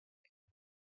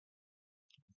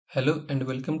Hello and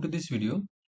welcome to this video.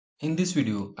 In this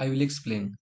video, I will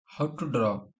explain how to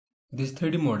draw this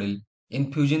 3D model in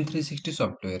Fusion 360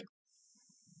 software.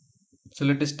 So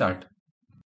let us start.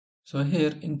 So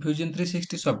here in Fusion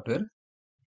 360 software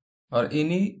or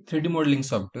any 3D modeling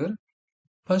software,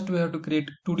 first we have to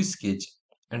create 2D sketch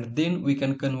and then we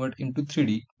can convert into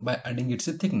 3D by adding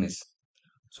its thickness.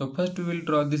 So first we will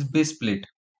draw this base plate,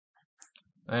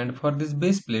 and for this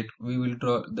base plate we will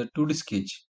draw the 2D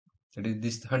sketch. That is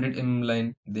this 100 mm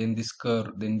line, then this curve,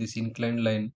 then this inclined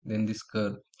line, then this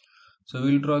curve. So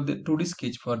we will draw the 2D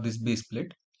sketch for this base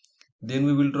plate. Then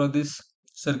we will draw this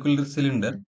circular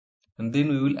cylinder and then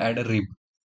we will add a rib.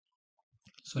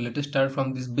 So let us start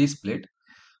from this base plate.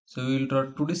 So we will draw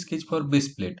 2D sketch for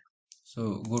base plate.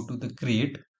 So go to the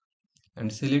create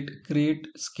and select create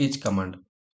sketch command.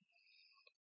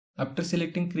 After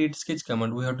selecting create sketch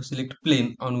command, we have to select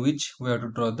plane on which we have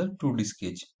to draw the 2D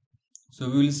sketch. So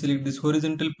we will select this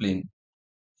horizontal plane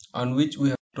on which we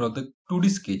have to draw the 2D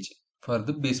sketch for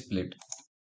the base plate.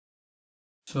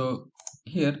 So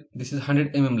here this is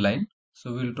 100 mm line.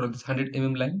 So we will draw this 100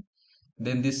 mm line.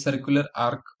 Then this circular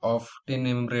arc of 10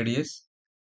 mm radius.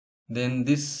 Then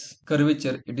this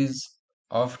curvature, it is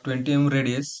of 20 mm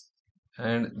radius,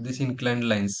 and this inclined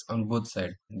lines on both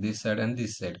sides, this side and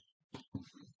this side.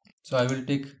 So I will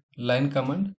take line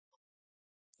command,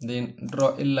 then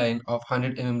draw a line of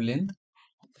 100 mm length.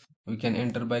 We can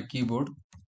enter by keyboard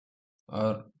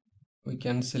or we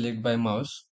can select by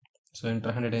mouse. So enter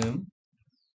 100 mm.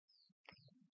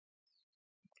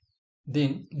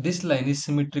 Then this line is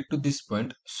symmetric to this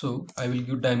point, so I will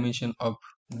give dimension of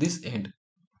this end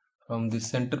from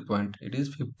this center point, it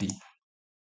is 50.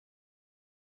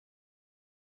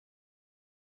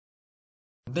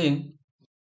 Then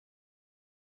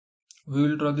we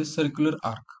will draw this circular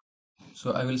arc.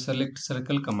 So I will select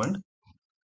circle command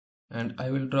and I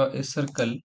will draw a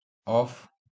circle of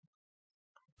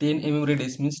 10 mm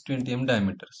radius, means 20 mm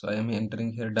diameter. So I am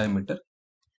entering here diameter.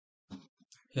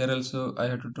 Here also I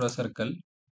have to draw circle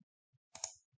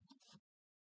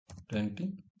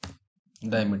 20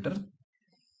 diameter.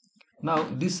 Now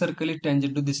this circle is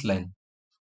tangent to this line,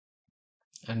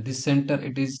 and this center,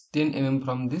 it is 10 mm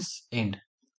from this end.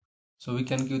 So we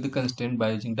can give the constraint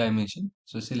by using dimension.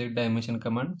 So select dimension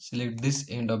command, select this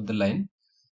end of the line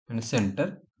and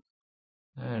center,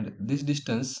 and this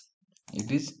distance,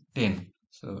 it is 10.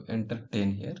 So enter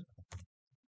 10 here.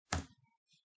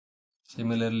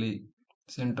 Similarly,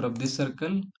 center of this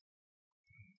circle,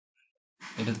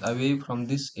 it is away from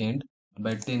this end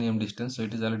by 10 mm distance, so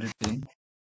it is already 10.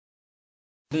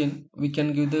 Then we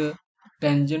can give the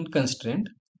tangent constraint.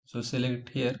 So select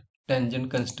here tangent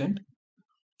constraint,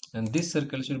 and this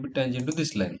circle should be tangent to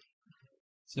this line.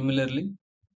 Similarly,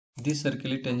 this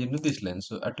circle is tangent to this line,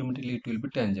 so automatically it will be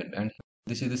tangent, and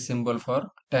this is the symbol for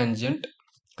tangent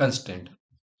constraint.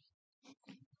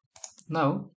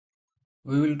 Now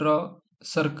we will draw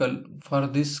circle for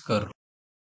this curve.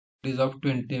 It is of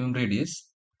 20 mm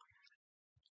radius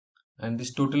and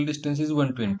this total distance is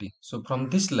 120. So from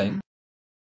this line,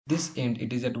 this end,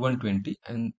 it is at 120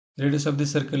 and radius of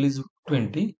this circle is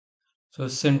 20. So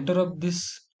center of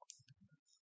this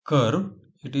curve,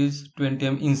 it is 20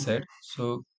 mm inside.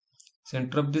 So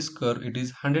center of this curve, it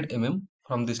is 100 mm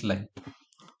from this line.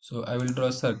 So I will draw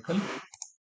a circle.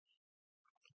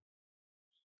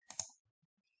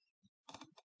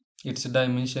 Its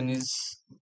dimension is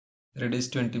radius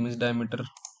 20 means diameter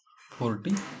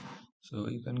 40. So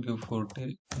you can give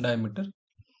 40 diameter.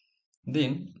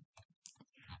 Then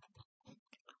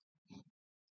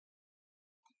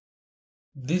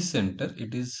this center,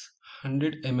 it is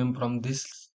 100 mm from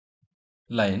this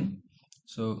line.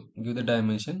 So give the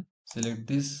dimension, select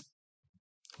this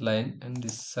line and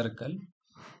this circle,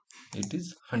 it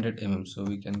is 100 mm. So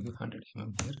we can give 100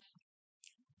 mm here.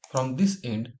 From this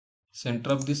end,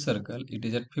 center of this circle, it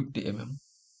is at 50 mm.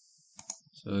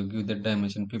 So give the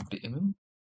dimension 50 mm.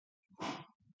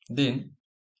 Then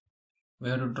we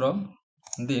have to draw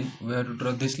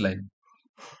this line.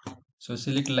 So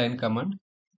select line command,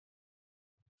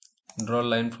 draw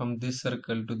line from this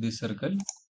circle to this circle.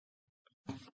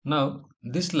 Now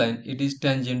this line, it is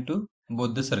tangent to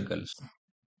both the circles.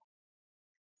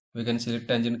 We can select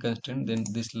tangent constraint, then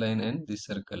this line and this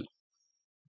circle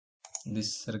and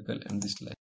this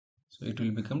line. So it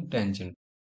will become tangent.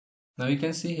 Now you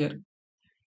can see here,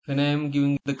 when I am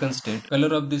giving the constraint,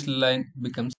 color of this line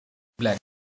becomes black.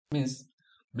 Means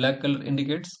black color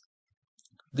indicates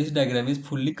this diagram is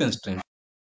fully constrained.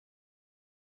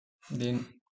 Then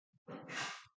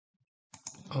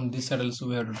on this side also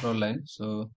we have to draw line.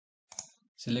 So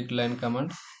select line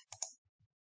command,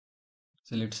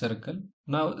 select circle.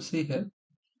 Now see here,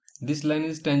 this line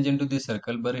is tangent to this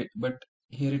circle, but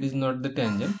here it is not the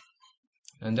tangent,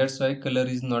 and that's why color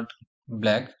is not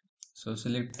black. So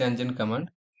select tangent command,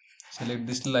 select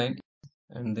this line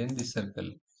and then this circle,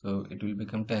 so it will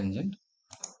become tangent,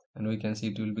 and we can see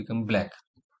it will become black.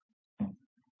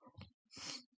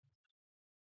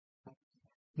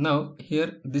 Now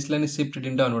here this line is shifted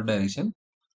in downward direction,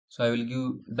 so I will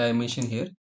give dimension here.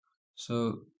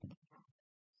 So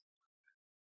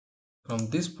from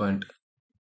this point,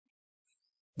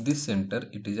 this center,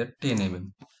 it is at 10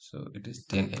 mm, so it is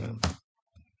 10 mm,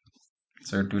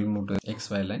 so it will move to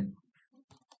XY line.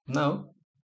 Now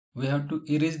we have to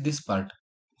erase this part,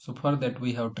 so for that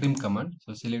we have trim command,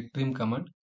 so select trim command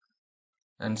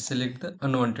and select the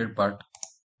unwanted part.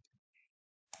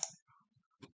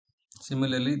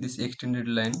 Similarly, this extended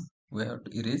line we have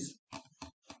to erase,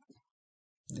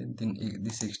 then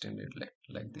this extended line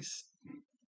like this,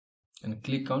 and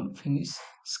click on finish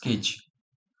sketch.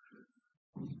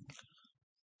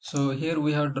 So here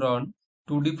we have drawn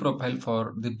 2D profile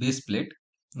for the base plate.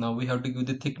 Now we have to give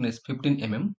the thickness 15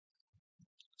 mm.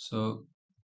 So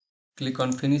click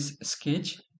on finish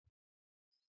sketch,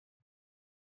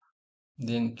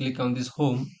 then click on this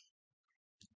home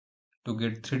to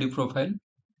get 3D profile.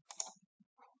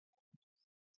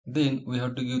 Then we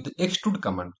have to give the extrude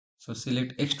command. So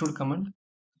select extrude command.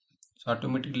 So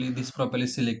automatically this profile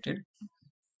is selected.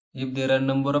 If there are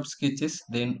number of sketches,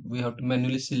 then we have to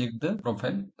manually select the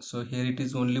profile. So here it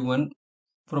is only one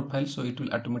profile, so it will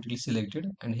automatically selected,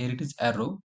 and here it is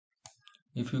arrow.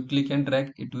 If you click and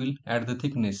drag, it will add the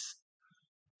thickness.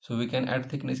 So we can add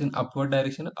thickness in upward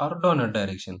direction or downward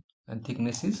direction, and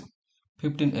thickness is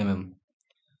 15 mm.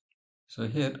 So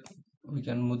here we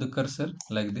can move the cursor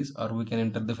like this, or we can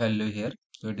enter the value here.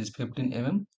 So it is 15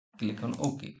 mm. Click on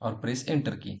OK or press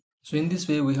enter key. So in this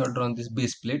way we have drawn this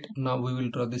base plate. Now we will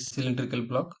draw this cylindrical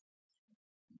block.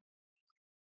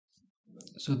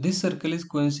 So this circle is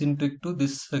concentric to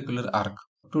this circular arc.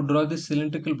 To draw this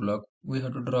cylindrical block, we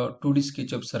have to draw 2D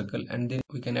sketch of circle, and then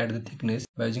we can add the thickness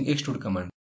by using extrude command.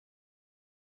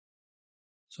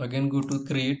 So again go to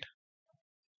create,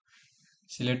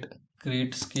 select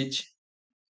create sketch.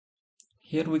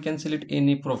 Here we can select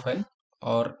any profile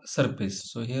or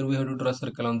surface. So here we have to draw a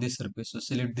circle on this surface. So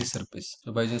select this surface.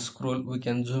 So by just scroll, we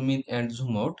can zoom in and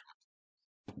zoom out.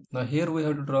 Now here we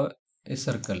have to draw a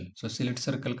circle. So select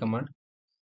circle command.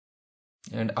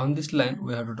 And on this line,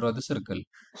 we have to draw the circle.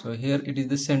 So here it is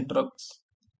the center of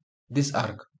this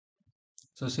arc.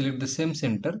 So select the same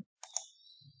center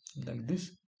like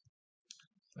this.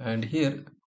 And here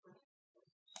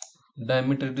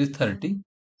diameter is 30.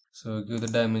 So give the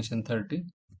dimension 30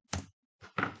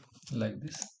 like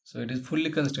this. So it is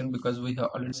fully constant because we have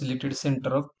already selected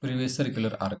center of previous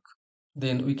circular arc.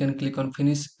 Then we can click on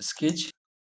finish sketch,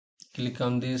 click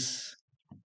on this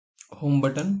home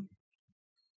button,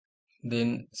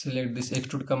 then select this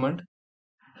extrude command.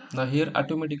 Now here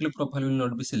automatically profile will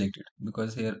not be selected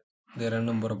because here there are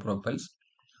number of profiles.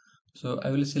 So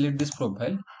I will select this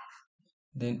profile,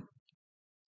 then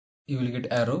you will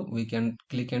get arrow. We can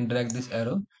click and drag this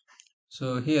arrow.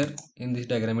 So here in this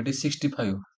diagram it is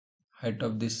 65, height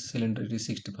of this cylinder is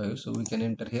 65, so we can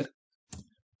enter here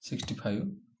 65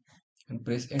 and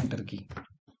press enter key.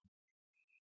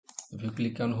 If you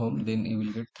click on home, then you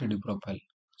will get 3D profile.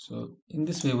 So in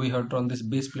this way we have drawn this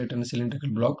base plate and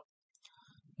cylindrical block.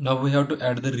 Now we have to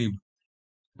add the rib.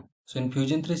 So in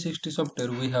Fusion 360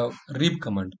 software we have rib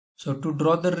command. So to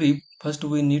draw the rib, first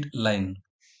we need line,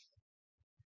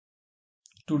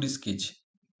 2D sketch.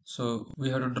 So we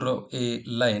have to draw a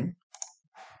line.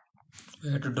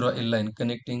 We have to draw a line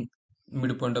connecting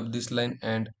midpoint of this line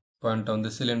and point on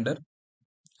the cylinder,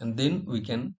 and then we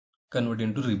can convert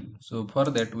into rib. So for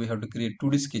that we have to create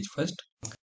 2D sketch first.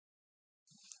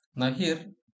 Now here,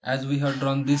 as we have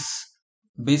drawn this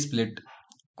base plate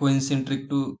concentric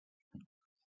to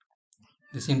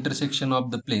this intersection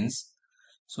of the planes,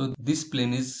 so this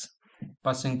plane is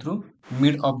passing through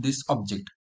mid of this object.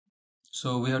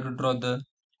 So we have to draw the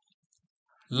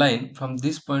line from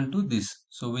this point to this.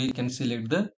 So we can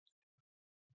select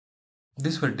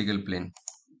this vertical plane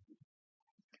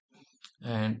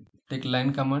and take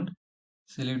line command,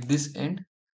 select this end,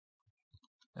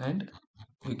 and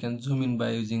we can zoom in by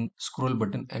using scroll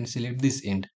button and select this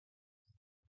end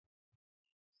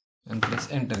and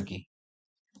press enter key.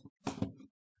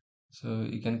 So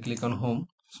you can click on home.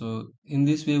 So in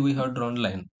this way we have drawn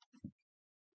line.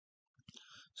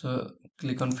 So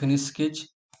click on finish sketch,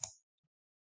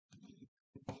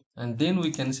 and then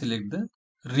we can select the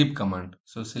rib command.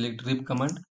 So select rib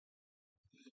command.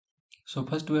 So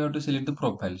first we have to select the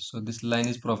profile. So this line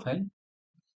is profile.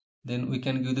 Then we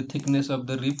can give the thickness of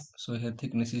the rib. So here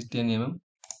thickness is 10 mm.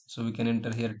 So we can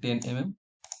enter here 10 mm.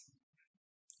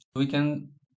 We can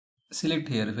select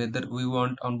here whether we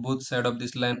want on both side of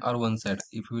this line or one side.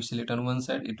 If we select on one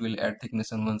side, it will add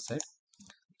thickness on one side.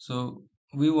 So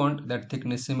we want that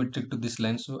thickness symmetric to this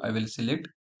line. So I will select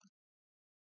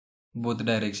both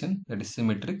direction, that is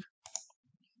symmetric.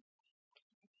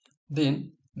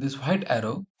 Then this white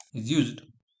arrow is used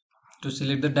to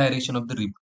select the direction of the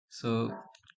rib. So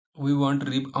we want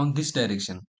rib on this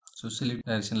direction. So select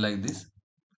direction like this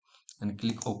and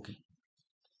click OK.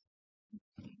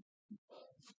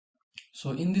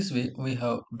 So in this way we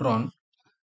have drawn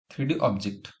 3D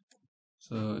object.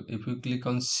 So if you click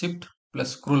on shift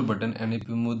plus scroll button and if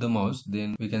you move the mouse,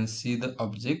 then we can see the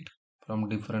object from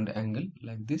different angle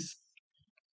like this.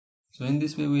 So in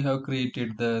this way we have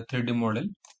created the 3D model.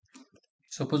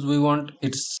 Suppose we want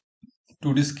its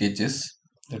 2D sketches,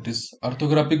 that is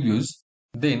orthographic views.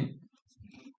 Then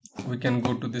we can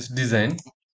go to this design,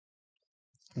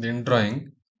 then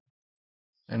drawing,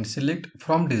 and select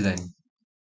from design.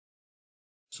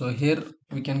 So here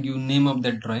we can give name of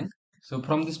that drawing. So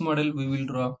from this model we will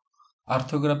draw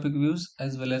orthographic views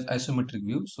as well as isometric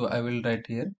view. So I will write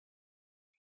here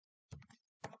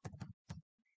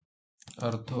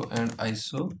ortho and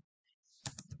iso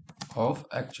of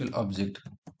actual object.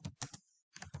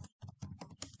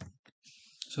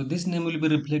 So this name will be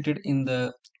reflected in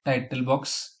the title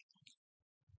box.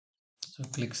 So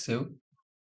click save.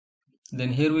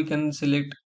 Then here we can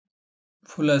select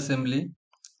full assembly,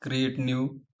 create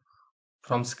new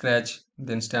from scratch,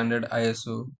 then standard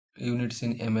ISO, units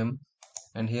in mm,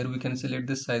 and here we can select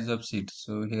the size of sheet.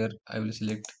 So here I will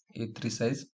select A3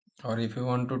 size, or if you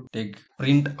want to take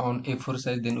print on A4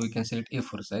 size, then we can select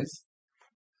A4 size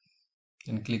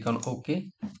and click on OK.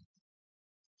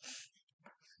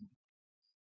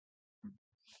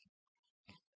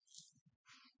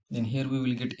 Then here we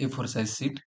will get A4 size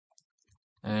sheet,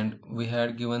 and we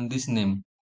had given this name,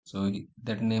 so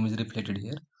that name is reflected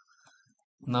here.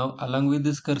 Now along with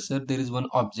this cursor there is one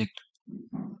object,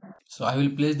 so I will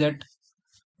place that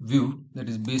view, that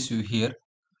is base view, here.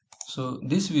 So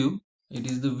this view, it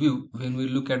is the view when we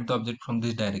look at the object from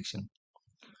this direction.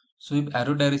 So if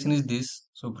arrow direction is this,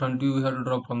 so front view we have to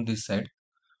draw from this side.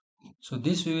 So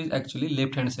this view is actually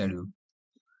left hand side view.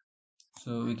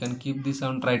 So we can keep this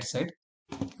on right side,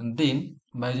 and then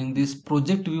by using this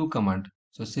project view command,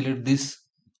 so select this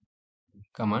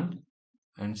command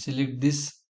and select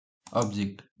this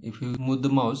object. If you move the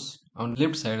mouse on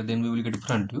left side, then we will get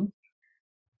front view.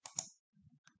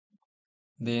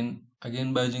 Then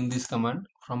again by using this command,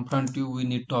 from front view we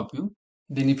need top view.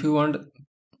 Then if you want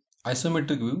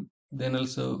isometric view, then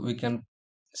also we can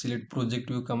select project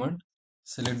view command,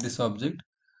 select this object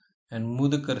and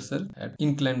move the cursor at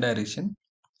inclined direction.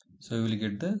 So you will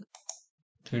get the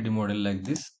 3D model like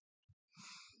this.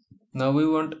 Now we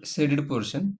want shaded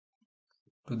portion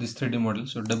to this 3D model.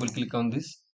 So double click on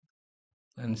this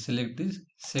and select this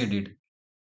shaded.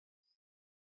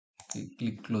 Okay,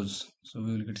 click close. So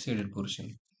we will get shaded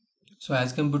portion. So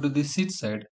as compared to the sheet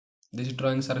side, these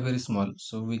drawings are very small.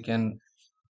 So we can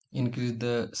increase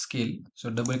the scale. So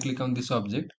double click on this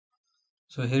object.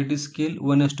 So here it is scale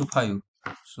 1:5.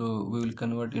 So we will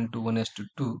convert into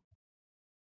 1:2.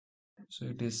 So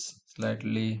it is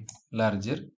slightly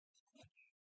larger.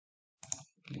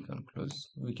 Click on close.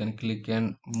 We can click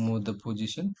and move the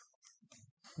position.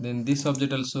 Then this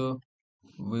object also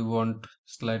we want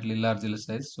slightly larger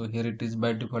size. So here it is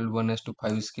by default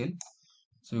 1:5 scale.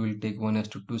 So we will take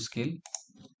 1:2 scale.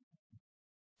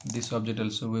 This object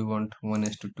also we want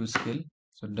 1:2 scale.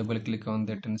 So double click on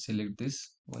that and select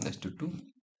this 1:2.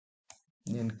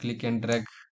 Then click and drag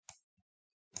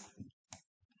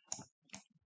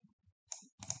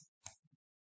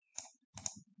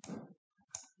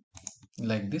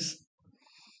like this.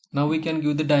 Now we can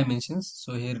give the dimensions.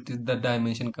 So here it is the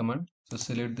dimension command. So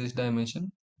select this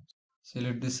dimension,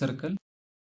 select this circle,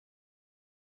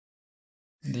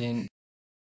 then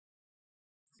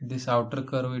this outer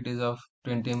curve, it is of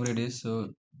 20 mm radius.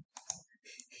 So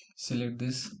select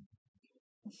this,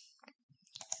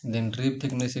 then rib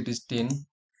thickness it is 10,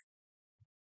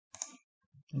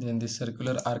 then this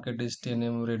circular arc it is 10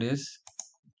 mm radius,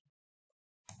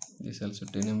 this also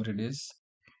 10 mm radius.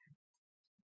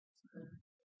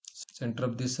 Center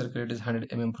of this circle it is 100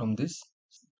 mm from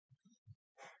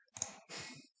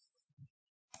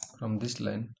this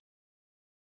line.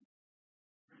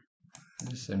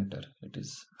 This center it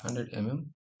is 100 mm.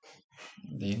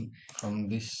 Then from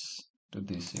this to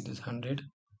this it is 100.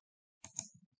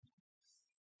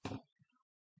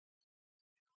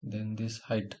 Then this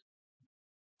height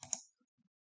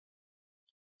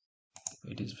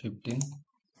it is 15.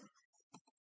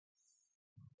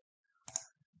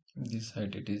 This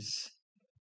height it is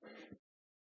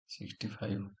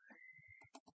 65.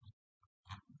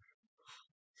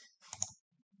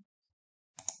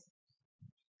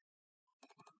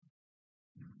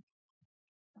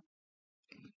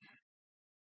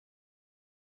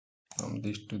 From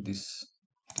this to this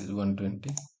it is 120.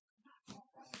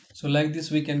 So like this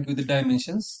we can give the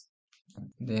dimensions,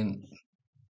 then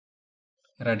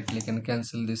right click and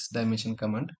cancel this dimension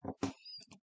command.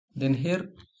 Then here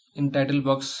in title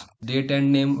box, date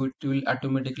and name, it will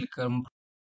automatically come,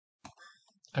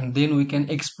 and then we can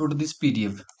export this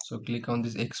PDF. So click on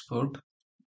this export,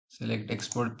 select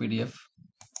export PDF,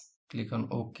 click on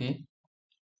OK,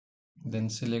 then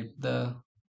select the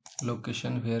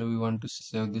location where we want to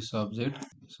save this object.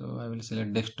 So I will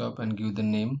select desktop and give the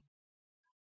name,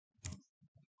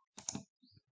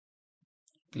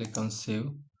 click on save,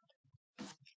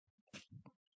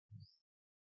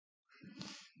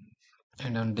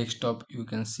 and on desktop you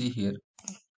can see here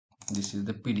this is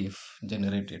the PDF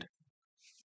generated.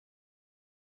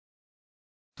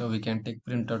 So we can take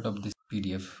printout of this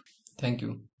PDF. Thank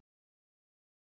you.